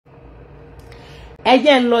ẹ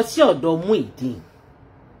jẹ́ ń lọ sí ọ̀dọ̀ Muyideen.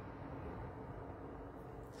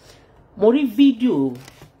 Mo rí fídíò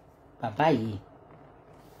bàbá yìí,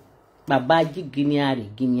 bàbá Ajigini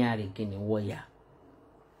Arigini wọ́yà.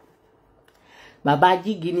 Bàbá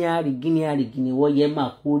Ajigini Arigini wọ́yà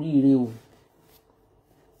máa kú oríire o.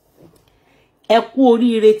 Ẹ kú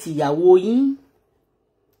oríire tìyàwó yín.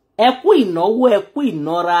 Ẹ kú ìnáwó, ẹ kú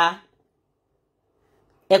ìnara.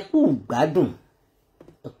 Ẹ kú gbádùn.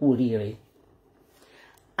 Ẹ kú oríire.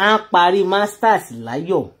 A parí masters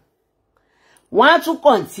láyọ̀. Wọ́n á tún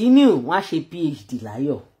continue, wọ́n á ṣe PhD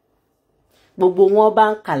láyọ̀. Gbogbo wọn bá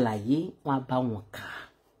ń kàlàyé, wọ́n á bá wọn kà.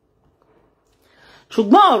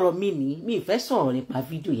 Ṣùgbọ́n ọ̀rọ̀ mi ni, mi fẹ́ sọ̀rọ̀ nípa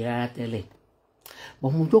fídíò yìí rárá tẹ́lẹ̀. Bọ̀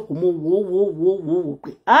mo jókòó mo wò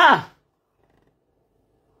pé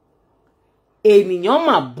ènìyàn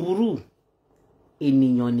mà burú.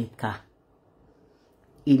 Ènìyàn nìkà.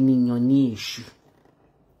 Ènìyàn ní èṣù.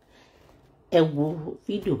 Ẹ wo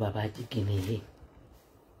fídíò bàbá Ajigini ilé.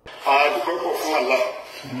 Àdúgbò pọ̀ fún àlá.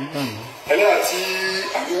 Ẹlẹ́ àti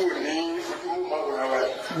àbúrò ní ojúmọ́ máa wọ̀ ara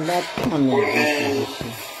ẹ̀. Ó ní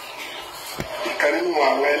ìkan nínú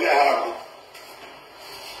àwọn ẹlẹ́hàá.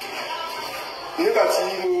 Nígbà tí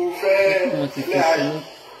mo fẹ́ ẹlẹ́hàá yìí,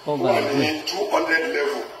 wà ní 200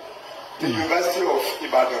 level ní University of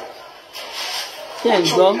Ibadan. Ṣé ẹ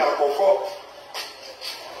gbọ́? Ní àkọ́kọ́.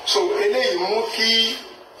 So eléyìí mú kí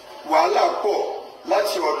wàhálà pọ̀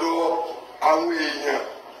láti ọ̀dọ̀ àwọn èèyàn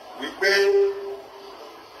wípé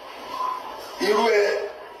irú ẹ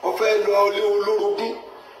ọfẹ́ lọ ilé olórogún.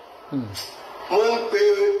 Wọ́n ń pe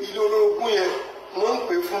ilé olórogún yẹn, wọ́n ń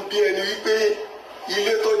pè fún bí ẹni wípé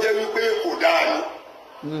ilé tó jẹ́ wípé kò dáa ni.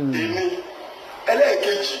 Èmi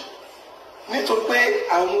ẹlẹ́ẹ̀kejì nítorí pé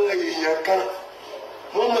àwọn èèyàn kan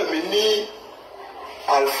wọ́n mọ̀ mí ní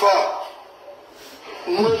alfa.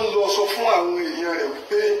 Wọ́n ń lọ sọ fún àwọn èèyàn rẹ̀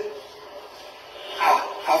wípé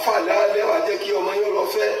àfà lẹ́wà jẹ́ kí ọmọ yóò lọ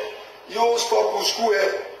fẹ́ yóò stop school ẹ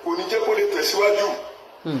kò ní jẹ́ kó lè tẹ̀síwájú.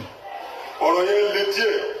 Ọ̀rọ̀ yẹn le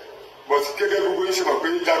díẹ̀ but gẹ́gẹ́ gbogbo yín ṣe mọ̀ pé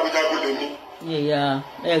jagunjagun lè ní.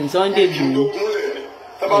 Sunday Igboho. Dógúnlẹ̀ ni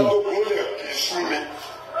tábà dógúnlẹ̀ kì í sú mi.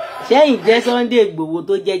 Ṣẹ́yìn jẹ́ Sunday Igboho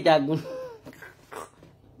tó jẹ́ jagun.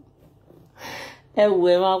 Ẹ wo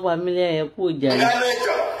ẹ máa pa mí lẹ́yìn kú ìjà yìí. Ìyá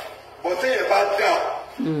Nàìjà bọ̀tẹ́yẹ̀ bá dà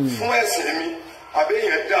fún ẹ̀sìn mi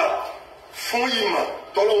àbẹ́yẹn dà fún ìmọ̀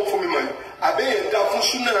tọ́lọ́hún fún mi mọ̀ ní àbẹ́yẹn dá fún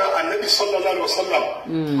súnà ànábì sallallahu alaihi wasallam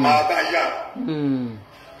máa bá yá.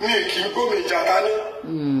 Mi kì í gómi ìjà kaná.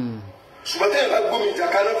 Ṣùgbọ́n tẹ́yẹ̀ bá gómi ìjà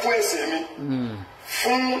kaná fún ẹ̀sìn mi,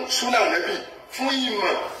 fún súnà ànábì, fún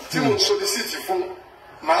ìmọ̀ tí mo solicite fún,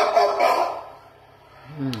 máa bá bá.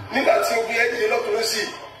 Nígbà tí o bí ẹ́ di lọ́kùnrin sí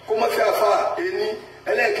kó má fi àfa ẹni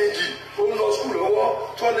ẹlẹ́ẹ̀kejì ó ń lọ sùkúl lọ́wọ́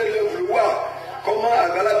 200 level wà kọ́ mọ́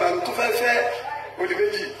àgbàlagbà tó fẹ́ fẹ́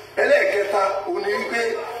olùméjì. Ẹlẹ́ẹ̀kẹta òun ni wípé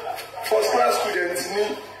first class student ni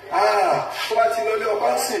tó bá ti lọlé ọkọ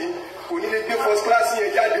sìn kò ní lè gbé first class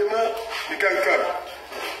yẹn jáde mọ́ nìkankan.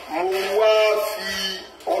 Mo wá fi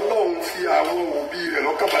Ọlọ́run fi àwọn òbí rẹ̀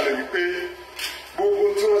lọ́kàn balẹ̀ wípé gbogbo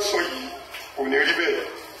tí wọ́n sọ yìí kò ní rí bẹ́ẹ̀.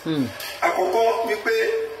 Àkọ́kọ́ wípé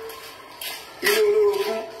ilé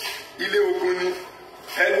olórogún ilé ogun ni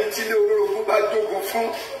ẹni tí ilé olórogún bá jogun fún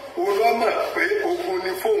òun lọ́mọ pé ogun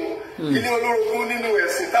ni fóun. Ilé olórogún nínú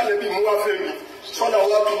ẹ̀sìn tálẹ́bí mú wá fẹ́ mi sọ́nà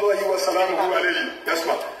wá tó lọ yíwọ sàlámù wá lẹ́yìn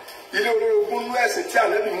yẹ́sùmá. Ilé olórogún nínú ẹ̀sìn tí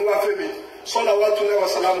àlẹ́bí mú wá fẹ́ mi sọ́nà wá tó lẹ́wọ̀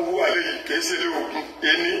sàlámù wá lẹ́yìn kìí ṣe ilé ogun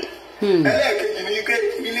ẹni. Ẹlẹ́ẹ̀kejì ni pé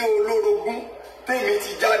ilé olórogún tèmi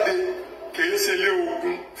ti jáde kìí ṣe ilé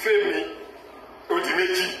ogun fẹ́mi ó di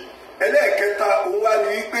méjì. Ẹlẹ́ẹ̀kẹta òun wá ní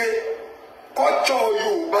wípé kọ́tsọ̀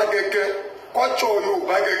Yorùbá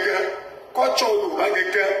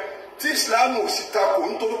gẹ́gẹ́ tí Islam ò sì takò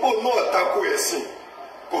nítorí pé òun náà takò ẹ̀sìn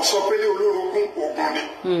kò sọ pé ilé olórogún ogun ni.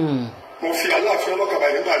 Mo fi aláàfin ọlọ́kàbà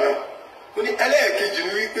nígbà náà. Ó ní ẹlẹ́ẹ̀kejì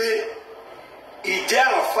ni wípé ìjẹ́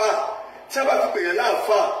àfà tí a bá fi pè yẹn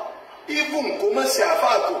láàfà even kò mọ̀ sí àfà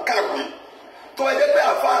tó kàwé tó ẹjẹ́ pé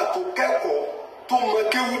àfà tó kẹ́kọ̀ọ́ tó mọ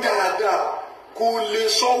kéwú dáadáa kò lè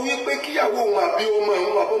sọ wípé kíyàwó òun àbí ọmọ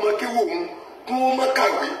òun àbọ̀mọ kéwú òun kún ó mọ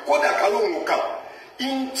kàwé kódà ká lóun kà.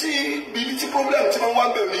 Ntí bíbí tí problem tí wọ́n wá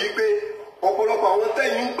bẹ̀rù yìí pé ọ̀pọ̀lọpọ̀ àwọn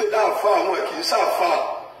tẹ́yìn ń pè láàfà àwọn kì í ṣàfà.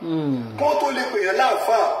 Kó tó lè pè yẹn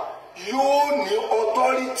láàfà yóò ní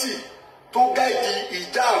authority tó gáìdì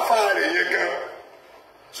ìjà àfà rẹ̀ yẹn gan.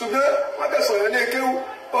 Ṣùgbọ́n wọ́n kẹsàn án lé kéwú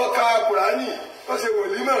ọkà Kùránì ó ṣe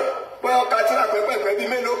wòlímọ̀ pé ọkà tíra pẹ́pẹ́pẹ́ bíi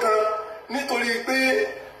mélòó kan nítorí pé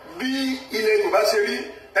bí ilẹ̀ Yorùbá ṣe rí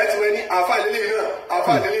ẹ ti wẹ́ ní àfà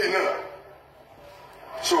lélẹ́yìn náà.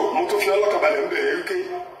 So mo tó fi ọlọ́kàn balẹ̀ ń bẹ̀rẹ̀ wípé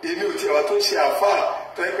èmi ò tiẹ̀ wá tó ń ṣe àfà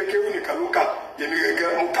tó yẹ pé kéwù nìkan ló kà èmi gẹ́gẹ́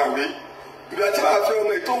mo kàwé. Ìgbà tí wàá fẹ́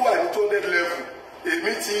ọmọ ètò wà ní 200 level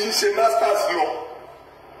ti ń ṣe masters lọ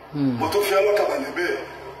mo tó fi ọlọ́kà balẹ̀ bẹ́ẹ̀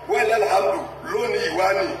wẹ́lẹ́ alhamdu lónìí ìwá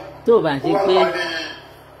ni tó bá ti pé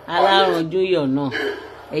alárànjú yọ̀ náà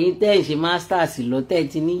ẹ̀yin tẹ́ ẹ̀ ṣe masters lọ tẹ́ ẹ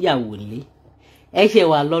ti níyàwó lé ẹ ṣe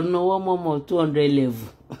wà lọ náwó mọ́mọ́ 200 level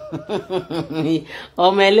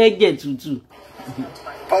ọmọ ẹlẹ́jẹ̀ tútù.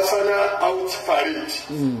 Personal out parade.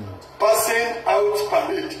 Passing out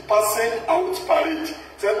parade. Passing out parade.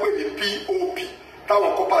 Tẹ́ pé ní POP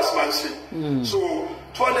táwọn corpers máa ń ṣe. So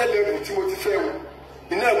 200 level tí mo ti fẹ́ wò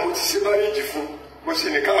iná mo ti ṣe marriage fún mo ṣe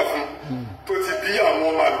nìkan fún tó ti bí àwọn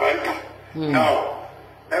ọmọ àlùbáríkà. Now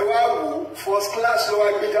ẹ wá wò first class lọ́wọ́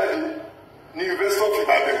gbé jáde ní University of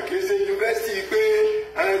Ibadan kì í ṣe university pé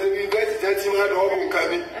university tẹ́ ti máa lọ́wọ́ nǹkan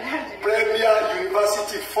ní Premier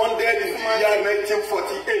University funded in the year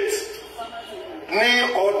 1948 ní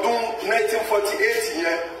ọdún 1948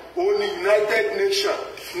 yẹn ó ní United Nations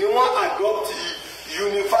ni wọ́n adopt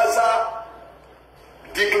Universal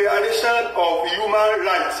Declaration of Human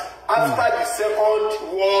Rights after the Second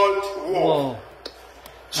World War.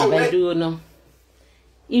 So abẹ́dúró náà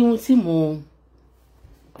ihun tí mo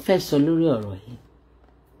fẹ́ sọ lórí ọ̀rọ̀ yìí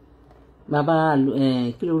bàbá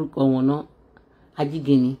kí lórúkọ wọn náà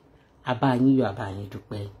Ajigini abáyíyọ abáyín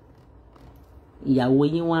dúpẹ́ ìyàwó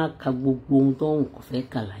yín wá ka gbogbo ohun tó ń kò fẹ́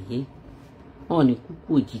kà láyé wọn ní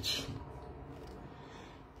kúkú òjijì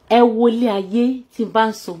ẹ wọlé ayé tí bá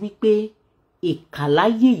ń sọ wípé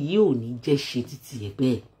ìkàláyé yìí ò ní jẹ́ ṣe títí ẹ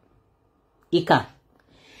bẹ́ẹ̀ ìkà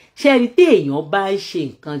ṣe rí tí èèyàn bá ń ṣe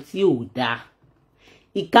nǹkan tí ò dáa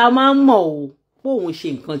ìkà máa ń mọ̀ o pé òun ṣe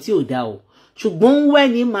nǹkan tí ò dáa o ṣùgbọ́n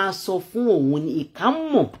wẹ́ni máa sọ fún òun ni ìkà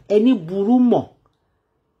mọ̀ ẹni burú mọ̀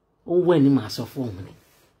ó wẹ́ni máa sọ fún òun ni.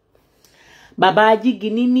 Bàbá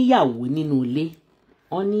Ajigini níyàwó nínú ilé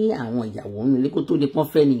wọ́n ní àwọn ìyàwó nínú ilé kó tó lè pọ́n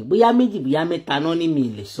fẹ́ nìyí bóyá méjì bóyá mẹ́ta náà ní mi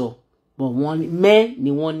lè sọ bọ̀ wọ́n ni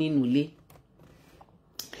wọ́n nínú ilé.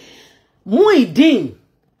 Muyideen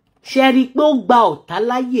ṣe rí pé ó gba ọ̀tá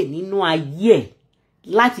láyè nínú ayé ẹ̀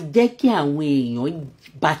láti jẹ́ kí àwọn èèyàn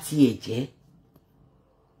bá tiẹ̀ jẹ́.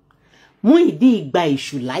 Muyideen gba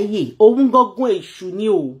èṣù láyè òun gángan èṣù ni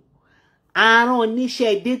o aràn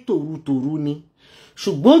oníṣẹ́ dé tòrutòru ni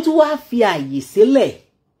ṣùgbọ́n tí wàá fi àyè sílẹ̀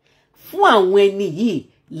fún àwọn ẹni yìí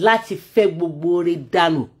láti fẹ́ gbogbo rẹ̀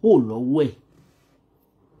dànù kó lọ́wọ́ ẹ̀.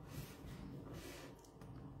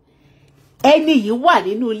 ẹni yìí wà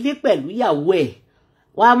nínú ilé pẹ̀lú ìyàwó ẹ̀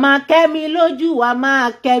wà máa kẹ́mi lójú wà máa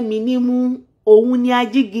kẹ́mi nímú òun ni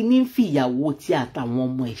Ajigini ń fi ìyàwó tí àtàwọn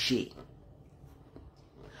ọmọ ẹ̀ ṣe.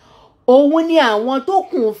 òun ni àwọn tó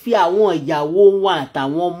kùn fi àwọn ìyàwó wọn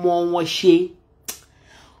àtàwọn ọmọ wọn ṣe.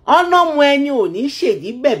 ọ̀nà ọmọ ẹni ò ní ṣèdí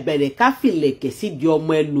bẹ̀bẹ̀rẹ̀ káfìlẹ̀kẹ̀ síbi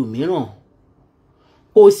ọmọ ẹlòmíràn.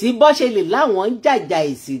 kò sí bó ṣe lè láwọn ń jàjà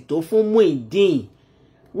èsì tó fún Muyideen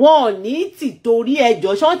wọn ò ní tìtorí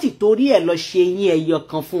ẹjọ́ ṣán tìtorí ẹ̀ lọ ṣe yín ẹyọ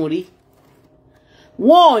kan fún rí.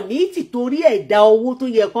 wọn ò ní tìtorí ẹ̀ dá owó tó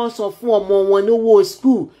yẹ kán san fún ọmọ wọn lówó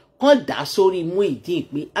skul kán dá sórí Muyideen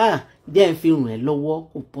pé dẹ́ ń fi ràn ẹ́ lọ́wọ́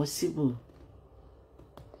kò possible.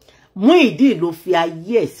 Muyideen ló fi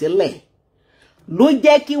ayé ẹ̀ sílẹ̀ ló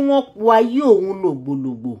jẹ́ kí wọ́n po ayé òun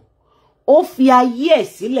lògbòlògbò ó fi ayé ẹ̀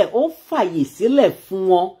sílẹ̀ ó fàyè sílẹ̀ fún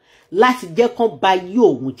wọn láti jẹ́ kán ba ayé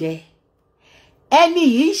òun jẹ́. ẹni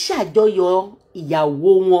yìí ṣàjọyọ̀ ìyàwó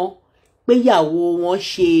wọn pé ìyàwó wọn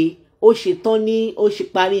ó ṣe tán ní ó ṣe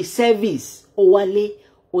parí service ó wálé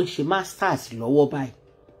ó ṣe masters lọ́wọ́ báyìí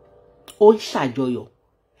ó ṣàjọyọ̀.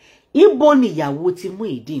 Ibo ni ìyàwó tí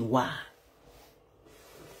Muyideen wà?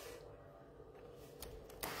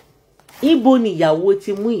 Ibo ni ìyàwó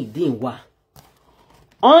tí Muyideen wà?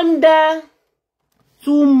 Under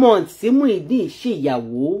 2 months tí Muyideen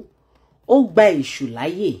ṣèyàwó ó gba èṣù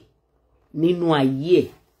láyè nínú ayé ẹ̀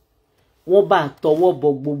wọ́n bá tọwọ́ bọ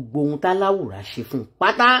gbogbo ohun táláwùrà ṣe fún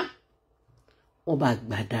pátá wọ́n bá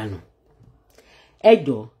gbà dànù.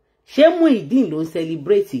 ẹjọ́ ṣé Muyideen ló ń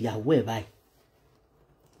celebrate ìyàwó ẹ̀ báyìí?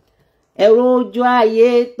 ẹ̀rù ojú ayé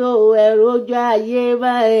tó ẹ̀rù ojú ayé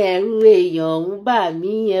bá ẹ̀rù èèyàn ń bà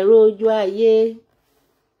mí ẹ̀rù ojú ayé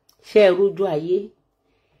ṣé ẹ̀rù ojú ayé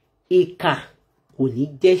ìkà kò ní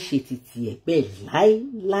jẹ́ ṣe títí ẹ̀ bẹ́ẹ̀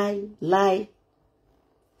láéláéláé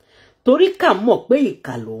torí kà mọ̀ pé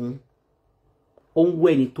ìkà lòun ó ń wọ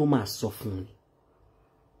ẹni tó máa sọ fún ni.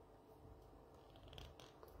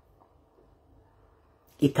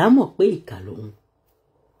 ìkà mọ̀ pé ìkà lòun.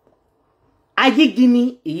 Ajigini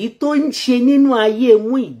èyí tó ń ṣe nínú ayé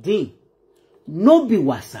Muyideen nóbì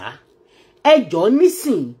wàsá ẹjọ́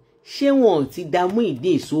nísìn ṣé wọn ò ti dá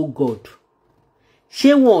Muyideen so god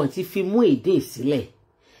ṣé wọn ò ti fi Muyideen sílẹ̀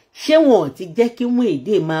ṣé wọn ò ti jẹ́ kí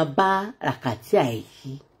Muyideen máa bá ràkàtì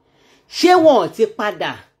àìyí ṣé wọn ò ti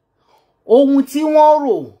padà ohun tí wọ́n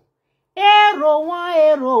rò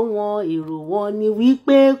èrò wọn ni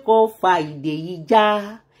wípé kó fa ìdè yìí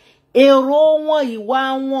já. Èrò wọn, ìwà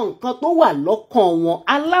wọn, nǹkan tó wà lọ́kàn wọn,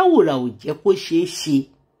 aláwòrán ò jẹ́ kó ṣeé ṣe.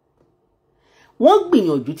 Wọ́n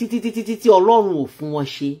gbìyànjú títí Ọlọ́run ò fún wọn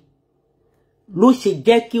ṣe. Ló ṣe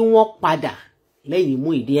jẹ́ kí wọ́n padà lẹ́yìn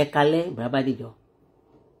Muyideen ẹ̀kalẹ́ Bàbádéjọ.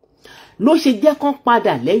 Ló ṣe jẹ́ kán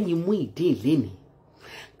padà lẹ́yìn Muyideen lénìí.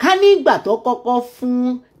 Ká nígbà tó kọ́kọ́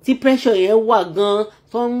fún tí pressure yẹn wà gan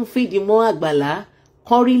tó ń fìdí mọ́ Àgbàlá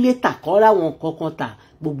kán rí létà kán ráwọn kankan tà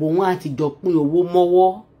gbogbo wọn á ti jọ pín owó mọ́wọ́.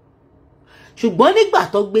 Ṣùgbọ́n nígbà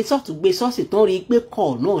tó gbé sọ́ọ̀tún gbé sọ́ọ̀sì tán rí pé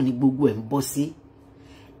kọ̀ náà ni gbogbo ẹ̀ ń bọ́ sí.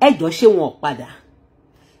 Ẹjọ́ ṣé wọn padà?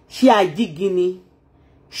 Ṣé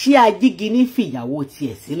Ajigini fìyàwó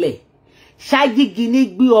tiẹ̀ sílẹ̀? Ṣé Ajigini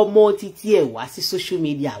gbé ọmọ títí ẹ̀ wá sí social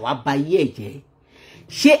media wá bayé ẹ̀ jẹ́?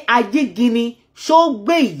 Ṣé Ajigini ṣó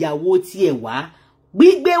gbé ìyàwó tiẹ̀ wá?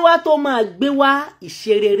 Gbígbé wá tó máa gbé wá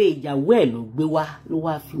ìṣerere ìyàwó ẹ̀ ló gbé wá ló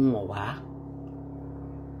wá fi wọ́n wá.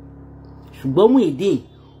 Ṣùgbọ́n Muyideen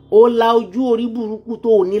ó la ojú orí burúkú tó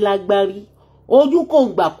onílágbárí. Ojú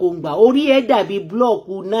kòǹgbà orí ẹ̀ dàbí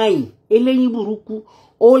blọ́ọ̀kù 9 eléyín burúkú.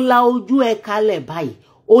 Ó la ojú ẹ̀ kalẹ̀ báyìí.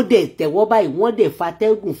 Ó dẹ̀ tẹ̀wọ́ báyìí wọ́n dẹ̀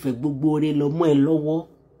fatẹ́gùn fẹ́ gbogbo ore lọ mọ́ ẹ lọ́wọ́.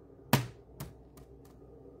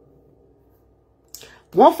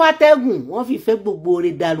 Wọ́n fatẹ́gùn wọ́n fi fẹ́ gbogbo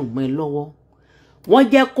ore dànù mọ́ ẹ lọ́wọ́. Wọ́n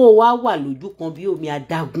jẹ́ kó wá wà lójú kan bí omi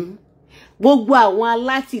adágún. Gbogbo àwọn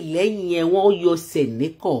alátìlẹ́yìn ẹ̀ wọ́n yọ sẹ̀ní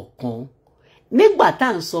kọ̀ọ̀kan. Nígbà tá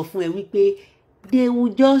à ń sọ fún ẹ wípé they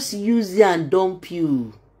will just use you and dump you.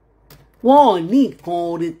 Wọ́n ò ní nǹkan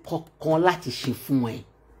oore kankan láti ṣe fún ẹ.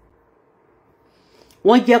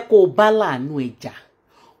 Wọ́n jẹ́ kó bá láàánú ẹja.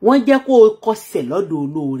 Wọ́n jẹ́ kó kọsẹ̀ lọ́dọ̀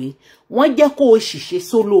olóore. Wọ́n jẹ́ kó ṣìṣe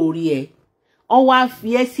sólórí ẹ. Ó wá fi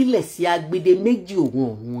ẹ́ sílẹ̀ sí agbede méjì òun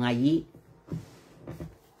ọ̀run ayé.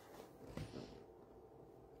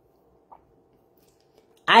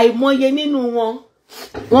 Àìmọye nínú wọn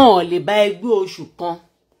ò lè bá ẹgbẹ́ oṣù kan.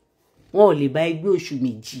 Wọn ò lè bá ẹgbẹ́ oṣù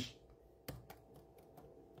méjì.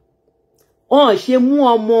 Wọ́n ò ṣe mú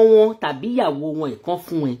ọmọ wọn tàbí ìyàwó wọn ìkan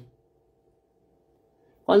fún ẹ.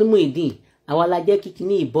 Wọ́n ní Muyideen àwa la jẹ́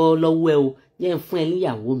kíkiní ìbọn lọ́wọ́ ẹ o jẹ́ ń fún ẹ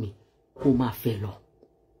níyàwó mi kó máa fẹ́ lọ.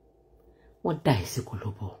 Wọ́n dá ẹ sí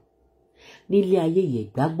kòlóbọ̀. Nílé ayé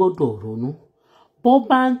yẹ̀gbá gbọ́dọ̀ ronú. Bọ́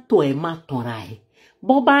bá ń tọ̀ ẹ má tanra ẹ.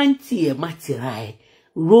 Bọ́ bá ń tì ẹ má tìra ẹ.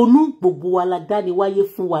 Ronú, gbogbo wa la dáni wáyé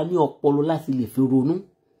fún wa ní ọpọlọ láti lè fi ronú.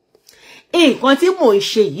 Nǹkan tí mò ń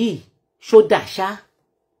ṣe yìí ṣó dà ṣá.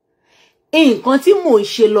 Nǹkan tí mò ń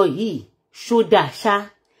ṣe lọ yìí ṣó dà ṣá.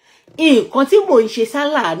 Nǹkan tí mò ń ṣe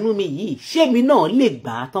sáláàánú mi yìí ṣé mi náà lè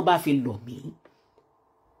gbà á tán bá fi lọ̀ mí.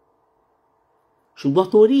 Ṣùgbọ́n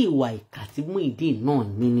torí ìwà ìkà tí Muyideen náà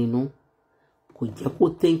ní nínú kò jẹ́ kó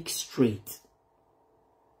think straight.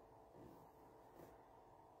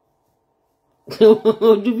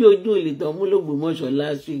 Ojú bí ojú olè tán mú l'Ògbómọ̀ṣọ́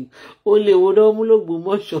last week. Ó lè wo náà mú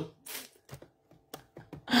l'Ògbómọ̀ṣọ́.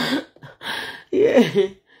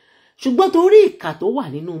 Ṣùgbọ́n torí ìkà tó wà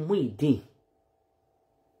nínú Muyideen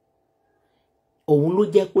òun ló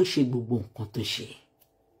jẹ́ kó ṣe gbogbo nǹkan tó ṣe.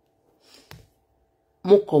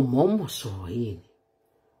 Mo kàn mọ̀ọ́mọ̀ sọ̀rọ̀ yìí ni.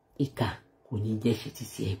 Ìkà kò ní jẹ́ ṣe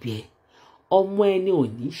títí ẹbí ẹ. Ọmọ ẹni ò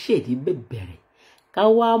ní ṣèdí bẹ̀bẹ̀rẹ̀ ká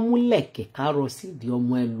wá múlẹ̀kẹ̀ ká rọ sídìí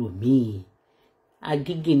ọmọ ẹlòmíì.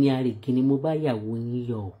 Agígini arìgini mo bá yàwó yín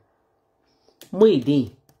yọ. Muyideen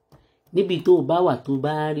níbi tó bá wà tó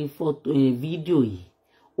bá rí fọ́tò fídíò yìí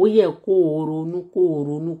ó yẹ kó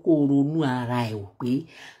ronú ara ẹ̀ wò pé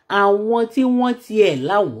àwọn tí wọ́n tiẹ̀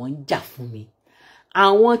láwọn ń jà fún mi,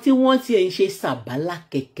 àwọn tí wọ́n tiẹ̀ ń ṣe sàbálà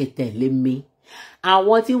kẹ̀kẹ́ tẹ̀lé mi,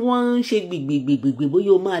 àwọn tí wọ́n ń ṣe gbìgbìgbìgbì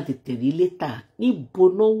bóyá o máa tètè rí létà níbo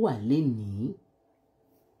náà wà lénìí.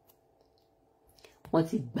 Wọ́n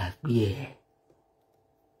ti gbàgbé ẹ̀.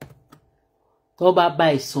 Tó bá bá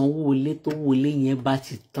ìsanwó ilé tó wọlé yẹn bá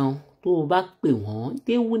ti tán tó o bá pè wọ́n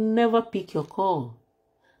they will never pick your call.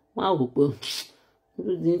 Wọ́n á wò pé ó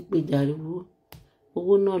ti ń pè jariwo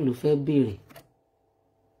owó náà ló fẹ́ béèrè.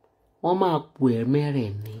 Wọ́n máa pò ẹ́ mẹ́rẹ̀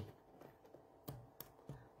ni.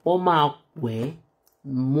 Wọ́n máa pò ẹ́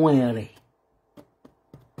mú ẹ̀rẹ̀.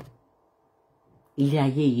 Ilé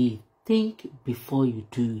ayé yìí think before you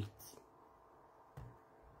do it.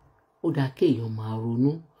 Ó dáa kéèyàn máa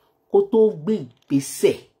ronú kó tó gbé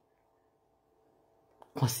ìgbésẹ̀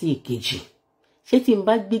kan sí ìkejì. Ṣé tí n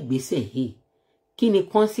bá gbé ìgbésẹ̀ yìí kí ni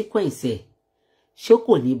consequence ẹ̀? Ṣé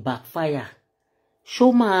kò ní backfire? Ṣó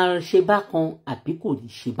máa ṣe bákan àbí kò ní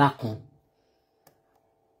ṣe bákan?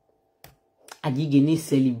 Ajigini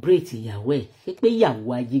celebrate ìyàwó ẹ̀. Ṣé pé ìyàwó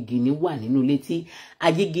Ajigini wà nínú ilé tí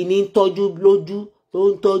Ajigini ń tọ́jú lójú tó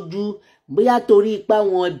ń tọ́jú bóyá torí ipá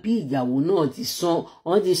wọn bí ìyàwó náà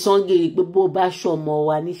ti sán gèrè pé bó bá ṣọmọ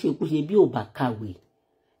wa níṣekúṣe bí ò bá kàwé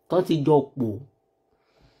tó ti jọ pò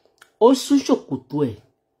ó sún ṣòkòtò ẹ̀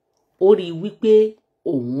ó rí wípé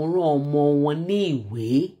òun rán ọmọ wọn ní ìwé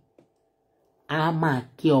á máa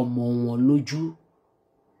ké ọmọ wọn lójú.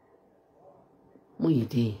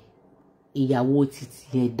 Muyideen, ìyàwó títí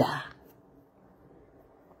ẹ dà,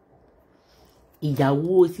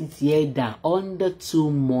 ìyàwó títí ẹ dà under 2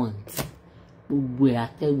 months gbogbo ẹ̀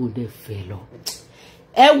atẹ́gùn dẹ̀ fẹ́ lọ.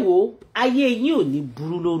 Ẹ wo ayé yín ò ní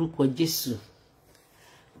burú lórúkọ Jésù,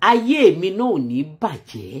 ayé mi náà ò ní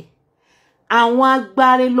bàjẹ́, àwọn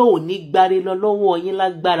agbáre ló ò ní gbáre lọ lọ́wọ́ yín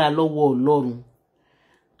lágbára lọ́wọ́ Ọlọ́run,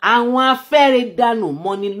 àwọn afẹ́rẹ́ dànù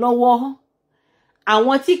mọ́ni lọ́wọ́,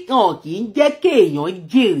 àwọn tí kan kì í jẹ́ kéèyàn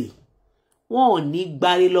jèrè wọn ò ní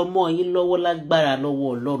gbáre lọ mọ́ yín lọ́wọ́ lágbára lọ́wọ́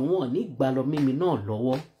Ọlọ́run, wọn ò ní gbà lọ mímí náà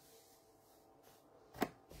lọ́wọ́.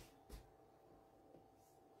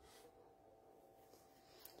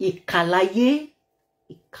 Ìkàláyé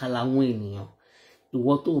ìkàlàwọn ènìyàn,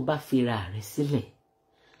 ìwọ tó bá fira rẹ̀ sílẹ̀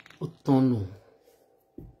ó tọ́nù.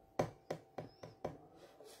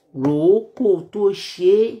 Rò ó kó tó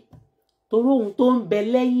ṣe é, torí ohun tó ń bẹ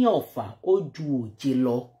lẹ́yìn ọ̀fà ó ju òjé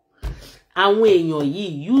lọ. Àwọn èèyàn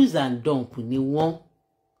yìí use and dump ni wọ́n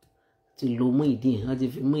ti lo Muyideen, wọ́n ti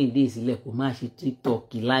fi Muyideen sílẹ̀ kó má ṣe TikTok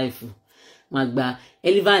live. Wọ́n gba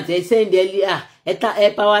elephant ẹ send ẹ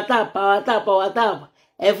power tap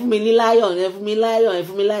ẹ fún mi ní lion, ẹ fún mi lion, ẹ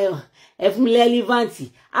fún mi lion, ẹ fún mi elephant.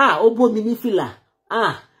 Ó bómi ní fìlà.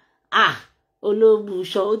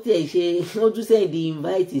 Olóbùṣọ́ ó tiẹ̀ ṣe ó tún send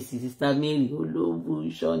invite sí Sister Mary.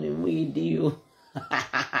 Olóbùṣọ́ ni Muyideen o.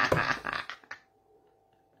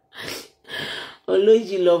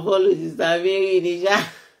 Olójì lọ follow Sister Mary ní ṣá.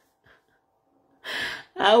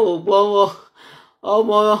 A ò gbọ́wọ́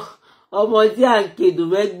ọmọ tí à ń kedùn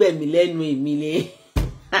mẹ́gbẹ̀mí lẹ́nu èmi lé.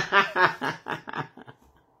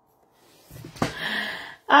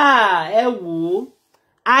 Ẹ wò ó,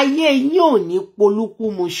 ayé yín ò ní polúkú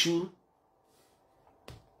muṣu,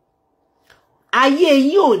 ayé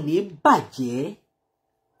yín ò ní bàjẹ́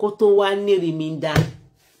kó tó wá ní rìmíńdà,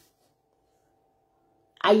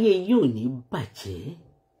 ayé yín ò ní bàjẹ́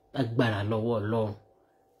lágbára lọ́wọ́ Ọlọ́run,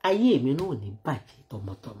 ayé mi náà ò ní bàjẹ́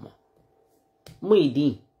tọmọtọmọ.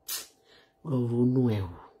 Muyideen, ronú ẹ̀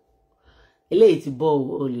wò, eléyìí ti bọ́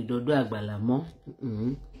olè dọ́dọ̀ àgbàlá mọ́.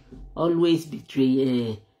 Always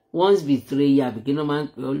betray, once betrayer begin no man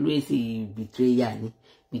always betrayer ni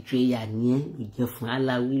ẹ ló jẹ́ fún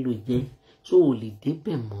aláwí ló jẹ́, so ò lè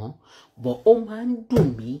débẹ̀ mọ́. But ó máa ń dùn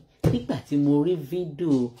mí nígbà tí mo rí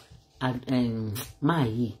fídíò máa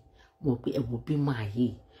yìí, mo pé ẹ wo bí máa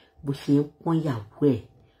yìí bó ṣe ń pọ́n ìyàwó ẹ̀,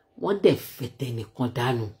 wọ́n dẹ̀ fẹ̀tẹ̀ nìkan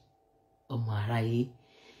dànù. Ọmọ aráyé,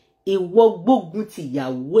 ìwọ gbógun ti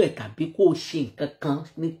ìyàwó ẹ̀ tàbí kó o ṣe nǹkan kan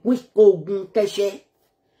ní pín kó ogun kẹ́ṣẹ́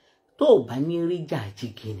tó o bá ní rí jà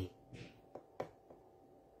Ajigini,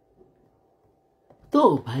 tó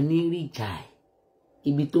o bá ní rí jà ẹ̀,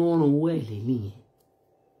 ibi tó ń rún owó ẹ̀ lé nìyẹn.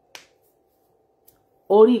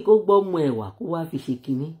 Orí kó gbọ́mọ ẹ̀wà kó wá fi ṣe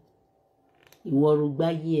kinní, ìwọ rúgbá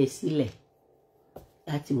yí ẹ sílẹ̀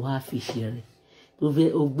láti wá fi ṣe rẹ̀ tó fẹ́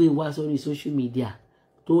o gbé wá sórí social media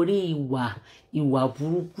torí ìwà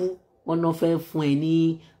burúkú. Wọ́n náà fẹ́ fún ẹ ní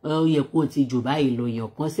ó yẹ kó ti jù báyìí lọ, èèyàn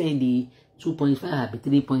kan sẹ́ndì 2.5 àbí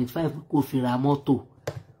 3.5 kó fi ra mọ́tò.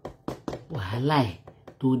 Wàhálà ẹ̀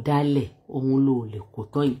tó dálẹ̀ òun ló lè kó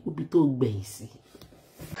tán ibi tó gbẹ̀yìn sí.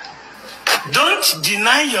 Don't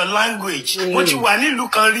deny your language. Mo ti wà nílùú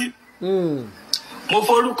kan rí. Mo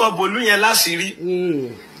forúkọ bòlú yẹn láṣìírí.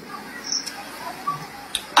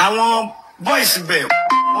 Àwọn boys bẹ̀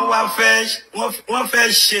wọ́n fẹ́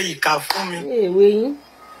ṣe ìkà fún mi.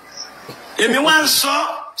 Èmi wá ń sọ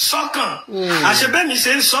sọ́kàn. Àṣé bẹ́ẹ̀ mi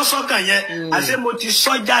ṣe ń sọ sọ́kàn yẹn, àṣé mo ti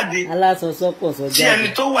sọ jáde. Alásọsọpọ̀ sọ jáde. Tí ẹni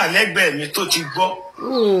tó wà lẹ́gbẹ̀ẹ́ mi tó ti gbọ́.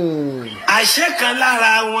 Àṣé kan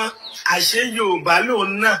lára wọn, àṣé Yorùbá lòun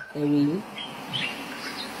náà.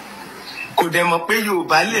 Kò dẹ̀ mọ̀ pé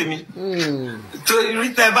Yorùbá lèmi. Torí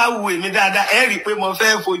tẹ́ bá wo èmi dáadáa, ẹ rí i pé mo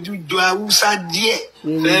fẹ́ fojú jọ Haúsá díẹ̀.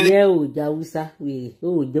 Wèrè ò já Haúsá,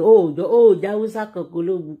 ó já Haúsá kankan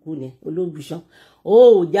olóbùkún ni, olóbùṣán.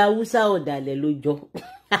 Ó já Haúsá ọ̀dàlẹ̀ ló jọ.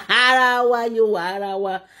 Ara wa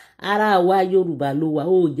Yorùbá ló wà.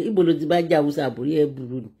 Ó jẹ́ ibo ló ti bá já Haúsá àbúrí ẹ̀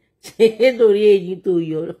burú ni. Nítorí èyí tó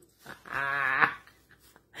yọ.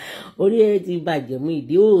 Orí ẹ̀ ti bàjẹ́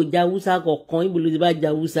Muyideen. Ó já Haúsá kankan, ibo ló ti bá já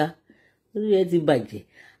Haúsá. Orí ẹ̀ ti bàjẹ́.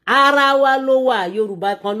 Ara wa ló wà,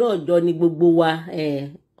 Yorùbá kan náà jọ ni gbogbo wa.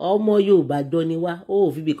 Ọmọ Yorùbá jọ ni wá.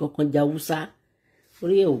 Ó fi bí kankan já Haúsá.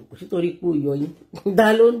 Orí ẹ̀ ò sítorí pé ó yọ yín.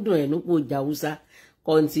 Dá ló ń dùn ẹ̀ nípò já Haúsá.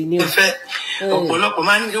 Continue. ọ̀pọ̀lọpọ̀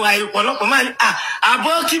máa ń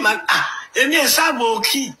àbókì máa èmi ẹ̀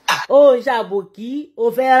sábòkì. Ó ń ṣàbòkí ó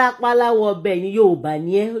fẹ́ rápálá wọ ọbẹ̀ ní Yorùbá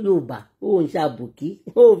ní ẹ́ Yorùbá ó ń ṣàbòkí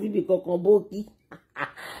ó fíbi kankan bókí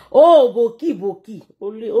ó bòkí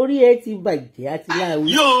orí ẹ ti bàjẹ́ àti láàwí.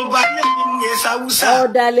 Yorùbá lẹ́yìn ní ẹ̀sà Hausa.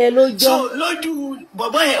 Ọ̀dàlẹ̀ lójọ́. Lójú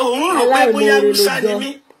bọ̀bọ̀ yẹn òun rò pé bóyá Hausa ni mí.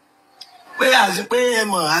 Pé àti pé ẹ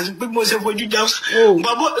mọ̀ àti pé mo ṣe fojú já Hausa.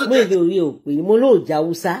 Mo èdè orí ò pé mo lóò já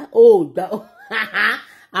Hausa ó gbà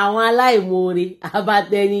àwọn aláìmoore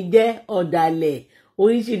abatẹnijẹ́ ọ̀dàlẹ̀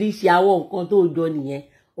oríṣiríṣi àwọn nǹkan tó jọ nìyẹn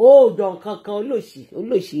ó jọ nǹkan kan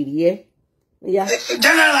olóṣì rí ẹ.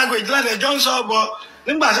 General language lánàá jọ ń sọ bọ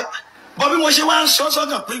nígbà bọ bí mo ṣe wá ń sọ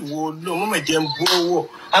sọ́kàn pé ìwọ ló mọ̀ mẹ́jẹ ń bú owó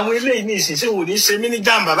àwọn eléyìí ní ìsinsìn wò ní ṣe mí ní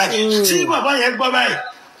jàǹbá báyìí tí bàbá yẹn gbọ́ báyìí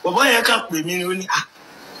bàbá yẹn kàn pè mí ní ó ní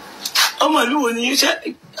ọmọ ìlú wo ni ṣe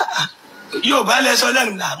Yorùbá lẹsọ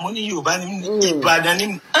lẹ́nu là mo ní Yorùbá ní Ìbàdàn ní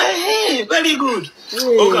very good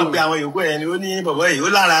ó kàn pé àwọn yòókù yẹn ni ó ní bàbá yìí ó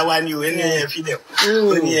lára wa ni ò ní ẹ fílẹ̀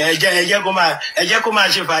ó ní ẹjẹ́ kó máa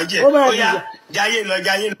ṣe fàájì ó yá jáyé lọ.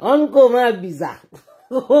 ọ̀n kò máa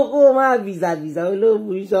bìzà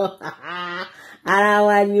olóògùn iṣọ́ ara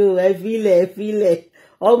wa ni ò ẹ fílẹ̀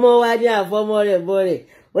ọmọ wa ní àfọmọ rẹ̀ bọ́ rẹ̀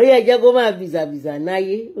ó yẹ jẹ́ kó máa bìzà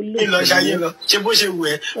náyé. lọ ṣayé lọ ṣe bó ṣe wù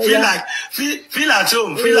ẹ́ fílà tó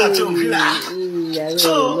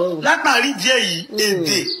so látàrí díẹ̀ yìí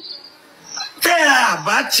èdè tẹ́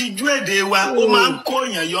àbá ti jú èdè wa ó máa ń kó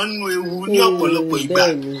èèyàn yọ nínú ewu ní ọ̀pọ̀lọpọ̀ ìgbà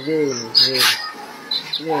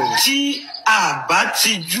tí àbá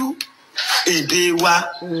ti jú èdè wa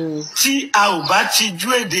tí a ò bá ti jú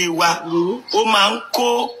èdè wa ó máa ń kó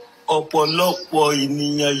ọ̀pọ̀lọpọ̀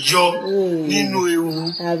ènìyàn yọ nínú ewu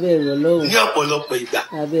ní ọ̀pọ̀lọpọ̀ ìgbà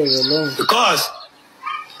because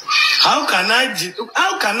how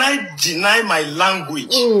can I deny my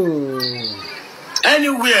language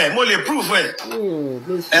anywhere mo lè prove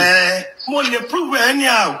mo lè prove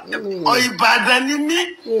anyhow Ìbàdàn ni mí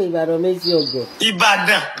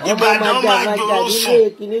Ìbàdàn máa jòrò sùn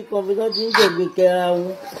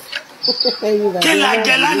kí la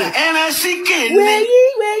jẹ lánàá ẹran síkè ní.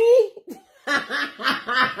 wẹ́yìn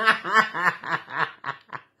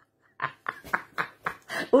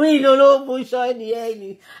orí ló mú sọ ní ẹni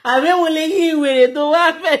àbẹ̀wò lè yí ìwèrè tó wá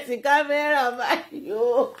fẹ̀sí kámẹ́rà báyìí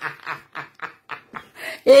ó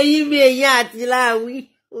èyí bí èyí àti láàwí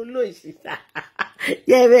olóòṣìṣà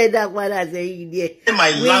jẹ́ bẹ́ẹ̀ dá padà sẹ́yìn díẹ̀.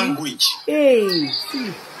 My language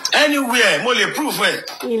anywhere mo lè prove ẹ.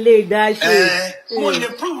 ilé ìdáṣe. mo lè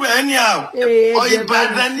prove ẹ anyhow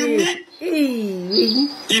Ìbàdàn ni mí.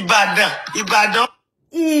 Ìbàdàn.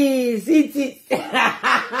 City.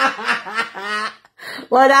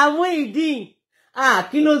 Bọ̀dà Muyideen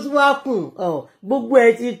kí ló tún wá kù gbogbo ẹ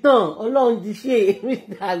ti tàn Ọlọ́run ti ṣe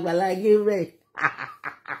Mr. Agbala Gabriel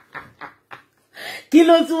kí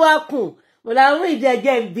ló tún wá kù bọ̀dà Muyideen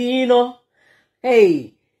jẹ́ bí iná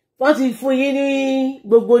wọ́n ti fún yín ní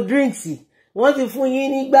gbogbo drinks wọ́n ti fún yín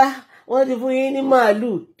nígbà wọ́n ti fún yín ní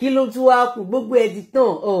màálù kí ló tún wá kù gbogbo ẹ ti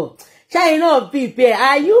tàn ṣáà náà prepare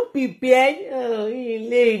are you prepared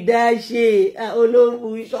ilé ìdáṣe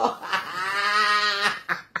olóhùn iṣọ́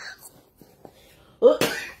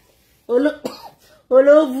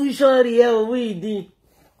olóhùn iṣọ́ rí ẹ òun ìdí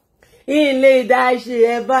ilé ìdáṣe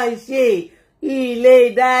ẹ bá ń ṣe ilé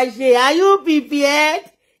ìdáṣe are you prepared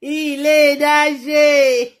ilé ìdáṣe.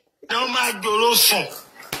 wọ́n máa jòrò sùn.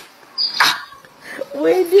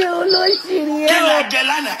 Wédé olóṣìírí ẹ. Kí la jẹ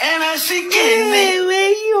lánàá? Ẹran síkè ni. Ẹ̀wẹ̀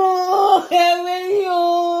yìí o.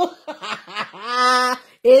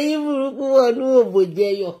 Èyí burúkú wọnú òbò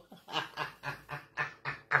jẹyọ.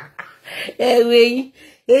 Ẹ̀wẹ̀ yìí,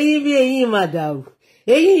 èyí bí èyí màdàrú.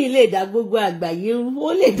 Èyí lè dá gbogbo àgbáyé rú.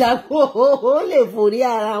 Ó lè forí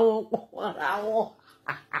ara wọn pọ̀ ara wọn.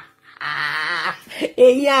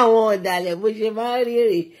 Èyí àwọn ọ̀dàlẹ̀ bó ṣe máa ń rí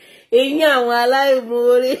rè. Èyí àwọn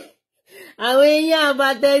aláìmoore. Àwọn èèyàn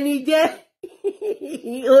abatẹnijẹ́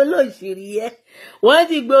olóṣìírí ẹ wọ́n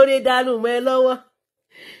ti gbóre dànù mọ́ ẹ lọ́wọ́.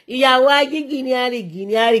 Ìyàwó Ajigini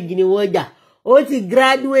arìgìnì wọjà ó ti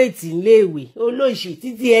graduate léèwé olóṣì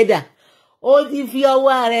títí ẹ̀dà ó ti fi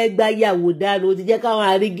ọwọ́ ara ẹ gba ìyàwó dànù ó ti jẹ́ káwọn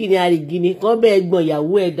arìgìnì kan bẹ́ẹ̀ gbọ̀n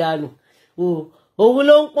ìyàwó ẹ̀ dànù òun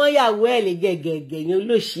ló ń pọ́n ìyàwó ẹ̀ lè gẹ̀gẹ̀gẹ̀ yẹn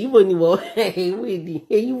olóṣì ìbò ni wọ́n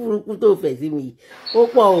èyí burúkú tó fẹ̀ sí mi ó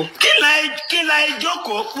pọ̀ o. Kí la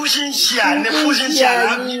ìjókòó kú sí ń ṣe àní kú sí ń ṣe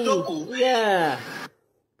àlábí jókòó.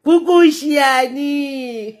 Kúkú ṣe àní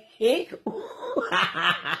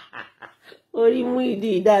orí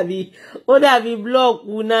Muyideen dàbí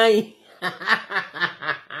blọọkù náà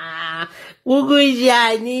kúkú ṣe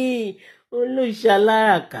àní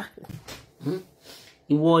olóṣàláràkà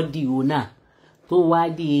ìwọ di òun náà tó wá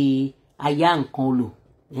di aya nǹkan lò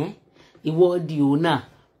ìwọ di ọ̀nà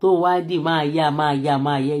tó wá di máa yá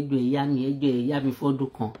ẹjọ́ ẹ̀yá mi fọ́dún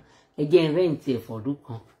kan ẹjẹ́ rẹ́ǹtì ẹ̀ fọ́dún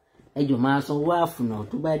kan ẹjọ́ máa san owó àfùnà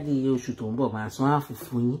tó bá di oṣù tó ń bọ̀ máa san àfù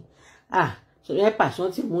fún yín sọ̀rọ̀ pàṣán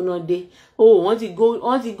ti múná dé wọ́n ti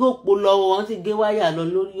gé òpó lọ́wọ́ wọ́n ti gé wáyà lọ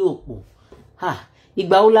lórí òpó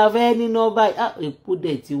ìgbà wo la fẹ́ níná báyìí epo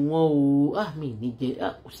dẹ̀ tí wọ́n o mi ní jẹ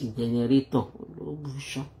kò sí jẹnẹrétọ̀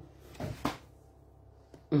olóbùsàn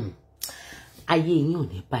ayé yín ò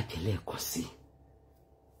ní bàjẹ́ lẹ́ẹ̀kan sí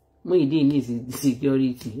Muyideen ní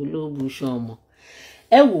security olóbùsàn ọmọ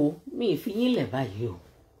ẹ wò mi ì fi yín lẹ̀ báyìí o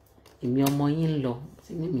èmi ọmọ yín ń lọ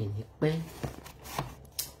sí mi ní pẹ́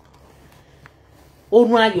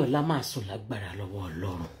oorun ayọ̀ la máa sùn lágbára lọ́wọ́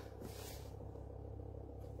Ọlọ́run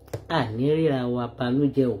àní ríra wa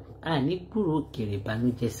banújẹ́ o àní gbúrò òkèrè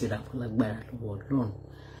banújẹ́ síra wa lágbára lọ́wọ́ Ọlọ́run.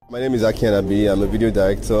 My name is Ajigini. I'm a video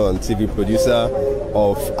director and TV producer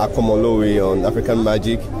of Akomolowe on African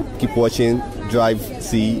Magic. Keep watching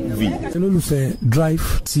Drivetv. olólùfẹ́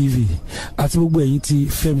Drivetv àti gbogbo ẹ̀yin tí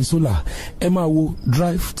Fẹ́mi Sola ẹ máa wo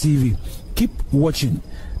Drivetv. Keep watching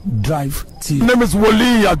Drivetv. My name is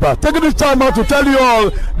Wole Agba. Taking this time out to tell you all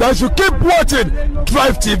that you keep watching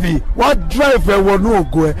Drivetv. What drive ẹ̀wọ̀ ní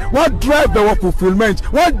ògo ẹ̀? What drive ẹ̀wọ̀ fulfilment?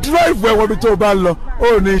 What drive ẹ̀wọ̀ bí tó bá lọ?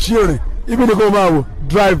 Ó ní iṣẹ́ rẹ̀. Ibi ni kò máa wò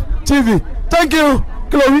Drivetv. Thank you.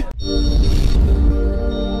 Chloe.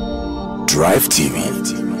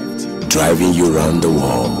 Drivetv. Driving you around the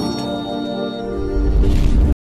world.